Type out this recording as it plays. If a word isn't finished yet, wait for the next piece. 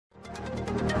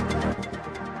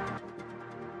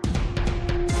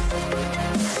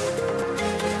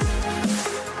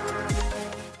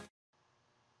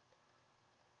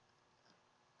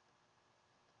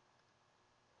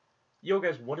Yo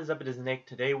guys, what is up? It is Nick.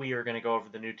 Today we are going to go over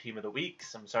the new team of the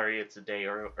weeks. I'm sorry it's a day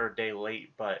or day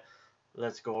late, but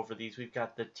let's go over these. We've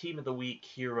got the team of the week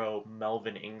hero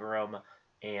Melvin Ingram,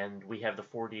 and we have the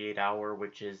 48 hour,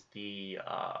 which is the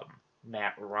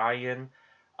Matt Ryan.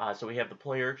 So we have the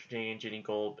player exchange, any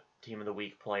gold team of the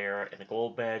week player, and a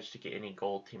gold badge to get any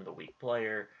gold team of the week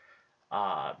player.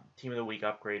 Team of the week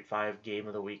upgrade 5 game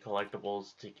of the week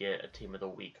collectibles to get a team of the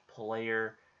week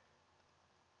player.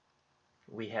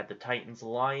 We had the Titans,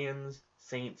 Lions,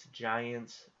 Saints,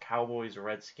 Giants, Cowboys,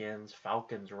 Redskins,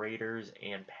 Falcons, Raiders,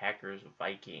 and Packers,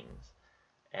 Vikings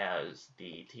as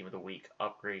the Team of the Week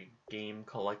upgrade game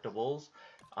collectibles.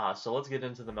 So let's get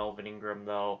into the Melvin Ingram,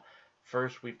 though.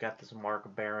 First, we've got this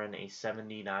Mark Barron, a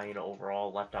 79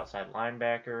 overall left outside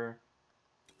linebacker.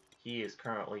 He is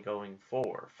currently going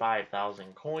for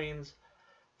 5,000 coins.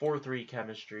 4-3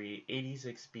 chemistry,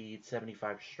 86 speed,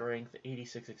 75 strength,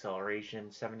 86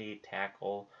 acceleration, 78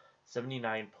 tackle,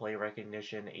 79 play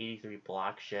recognition, 83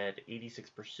 block shed, 86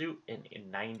 pursuit, and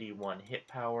 91 hit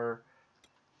power.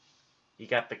 You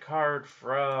got the card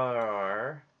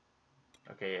for...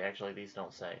 Okay, actually these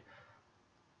don't say.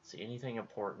 Let's see, anything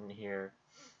important here?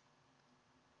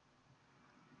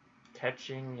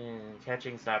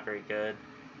 Catching's not very good.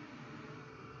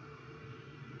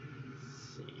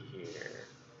 Let's see here.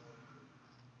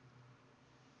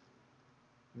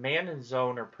 Man and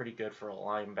zone are pretty good for a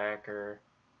linebacker.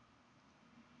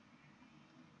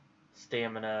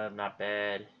 Stamina, not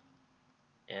bad.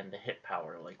 And the hit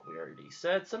power, like we already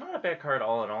said. So not a bad card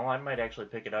all in all. I might actually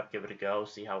pick it up, give it a go,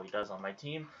 see how he does on my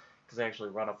team. Because I actually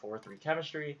run a 4-3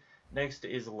 chemistry. Next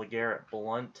is LeGarrette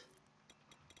Blount.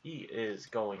 He is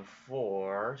going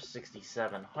for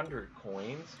 6,700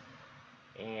 coins.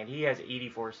 And he has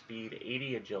 84 speed,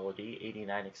 80 agility,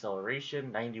 89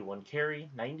 acceleration, 91 carry,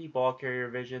 90 ball carrier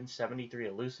vision, 73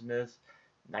 elusiveness,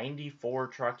 94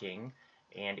 trucking,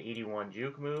 and 81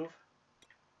 juke move.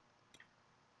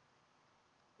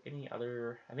 Any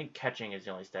other... I think catching is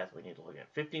the only stats we need to look at.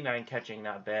 59 catching,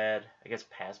 not bad. I guess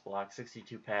pass block,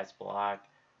 62 pass block.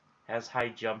 Has high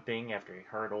jumping after he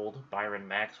hurdled Byron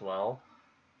Maxwell.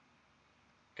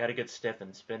 Got a good stiff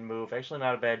and spin move. Actually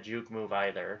not a bad juke move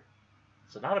either.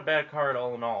 So not a bad card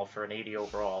all in all for an 80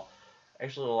 overall.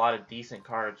 Actually a lot of decent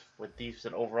cards with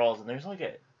decent overalls. And there's like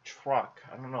a truck,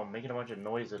 I don't know, making a bunch of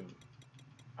noise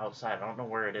outside. I don't know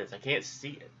where it is. I can't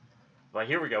see it. But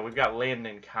here we go. We've got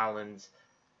Landon Collins,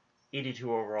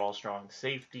 82 overall strong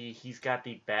safety. He's got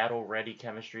the battle ready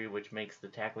chemistry, which makes the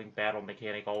tackling battle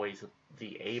mechanic always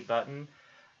the A button.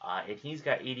 And he's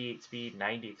got 88 speed,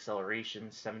 90 acceleration,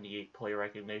 78 play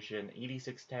recognition,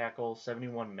 86 tackle,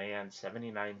 71 man,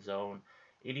 79 zone,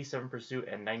 87 pursuit,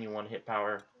 and 91 hit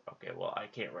power. Okay, well, I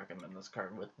can't recommend this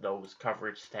card with those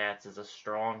coverage stats as a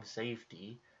strong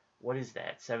safety. What is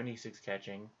that? 76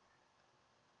 catching.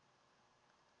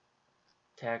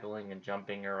 Tackling and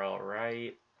jumping are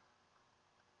alright.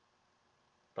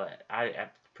 But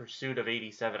at pursuit of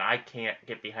 87, I can't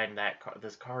get behind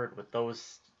this card with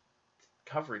those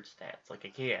coverage stats. Like, I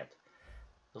can't.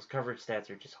 Those coverage stats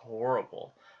are just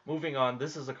horrible. Moving on,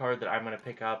 this is a card that I'm going to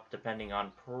pick up depending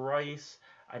on price.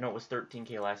 I know it was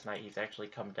 13K last night. He's actually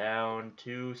come down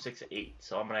to 6.8,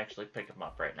 so I'm going to actually pick him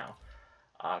up right now.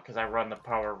 Because I run the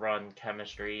power run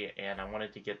chemistry, and I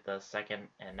wanted to get the second,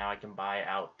 and now I can buy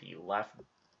out the left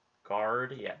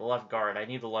guard. Yeah, the left guard. I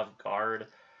need the left guard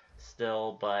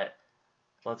still, but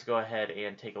let's go ahead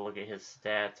and take a look at his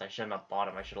stats. I shouldn't have bought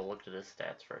him. I should have looked at his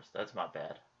stats first. That's my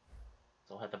bad.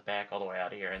 So I'll have to back all the way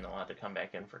out of here, and then I'll have to come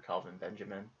back in for Kelvin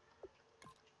Benjamin.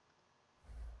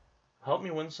 Helped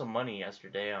me win some money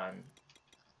yesterday on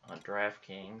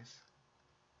DraftKings.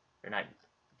 Or not,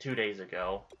 2 days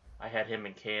ago. I had him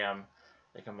and Cam.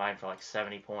 They combined for like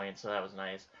 70 points, so that was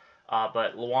nice.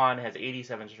 But Luan has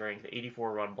 87 strength,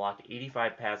 84 run block,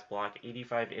 85 pass block,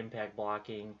 85 impact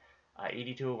blocking,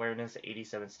 82 awareness,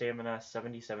 87 stamina,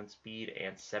 77 speed,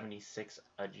 and 76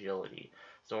 agility.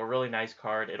 So a really nice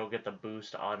card. It'll get the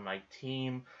boost on my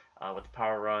team with the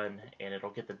power run, and it'll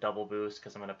get the double boost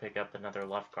because I'm going to pick up another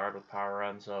left guard with power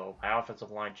run. So my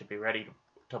offensive line should be ready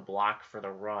to block for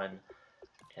the run.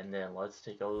 And then let's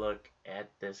take a look at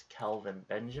this Kelvin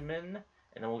Benjamin.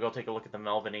 And then we'll go take a look at the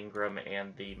Melvin Ingram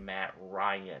and the Matt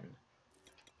Ryan.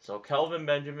 So Kelvin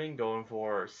Benjamin going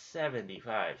for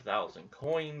 75,000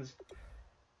 coins.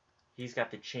 He's got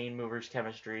the chain movers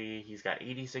chemistry. He's got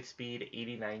 86 speed,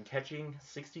 89 catching,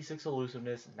 66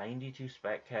 elusiveness, 92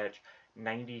 spec catch,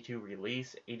 92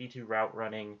 release, 82 route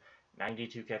running,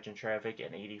 92 catch in traffic,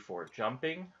 and 84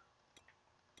 jumping.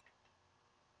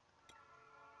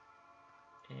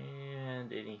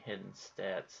 And any hidden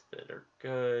stats that are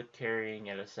good. Carrying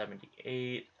at a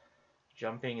 78.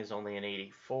 Jumping is only an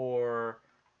 84.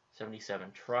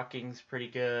 77 trucking's pretty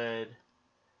good.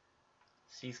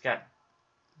 So he's got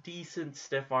decent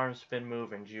stiff arm spin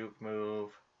move and juke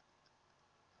move.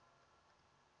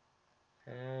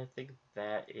 I think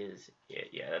that is it.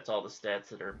 Yeah, that's all the stats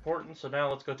that are important. So now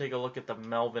let's go take a look at the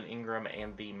Melvin Ingram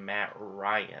and the Matt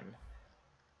Ryan.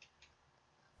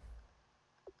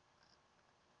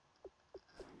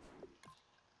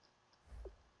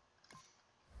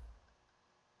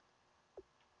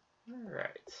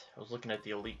 Alright, I was looking at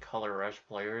the Elite Color Rush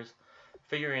players,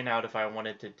 figuring out if I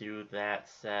wanted to do that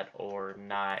set or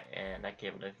not, and I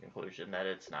came to the conclusion that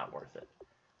it's not worth it.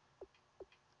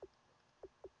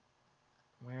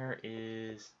 Where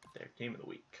is their team of the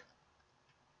week?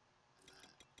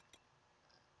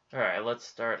 Alright, let's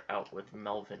start out with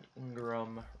Melvin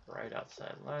Ingram, right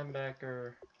outside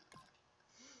linebacker.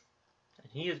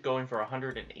 And he is going for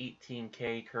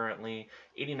 118K currently,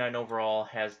 89 overall,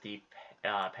 has the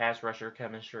pass rusher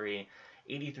chemistry,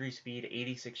 83 speed,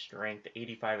 86 strength,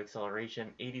 85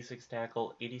 acceleration, 86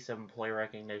 tackle, 87 play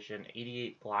recognition,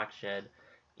 88 block shed,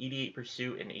 88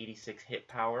 pursuit, and 86 hit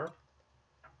power.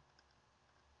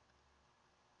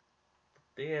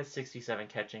 He has 67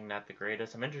 catching, not the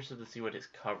greatest. I'm interested to see what his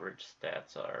coverage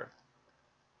stats are.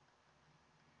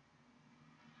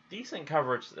 Decent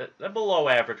coverage, below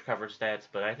average coverage stats,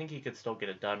 but I think he could still get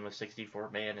it done with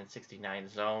 64 man and 69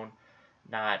 zone.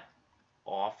 Not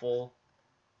awful,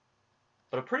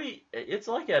 but it's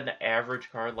like an average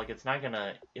card. Like it's not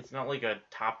like a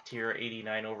top tier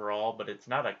 89 overall, but it's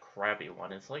not a crappy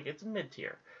one. It's mid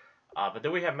tier. But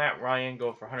then we have Matt Ryan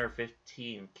go for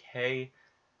 115K.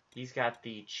 He's got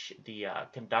the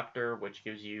conductor, which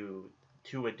gives you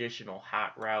 2 additional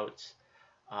hot routes.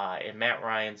 And Matt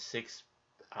Ryan's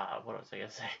what was I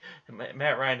gonna say?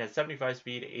 Matt Ryan has 75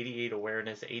 speed, 88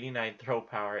 awareness, 89 throw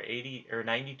power,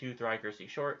 92 throw accuracy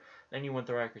short, 91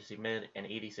 throw accuracy mid, and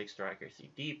 86 throw accuracy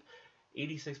deep,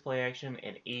 86 play action,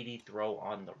 and 80 throw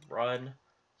on the run.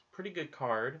 It's a pretty good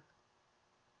card.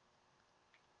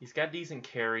 He's got decent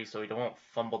carry, so he won't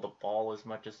fumble the ball as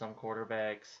much as some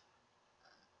quarterbacks.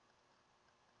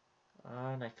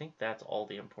 And I think that's all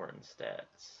the important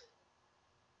stats.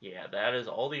 Yeah, that is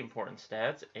all the important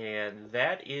stats, and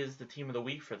that is the team of the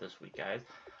week for this week, guys.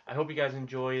 I hope you guys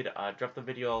enjoyed. Drop the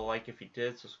video a like if you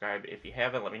did, subscribe if you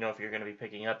haven't. Let me know if you're going to be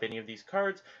picking up any of these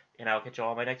cards, and I'll catch you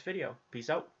all in my next video.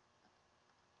 Peace out.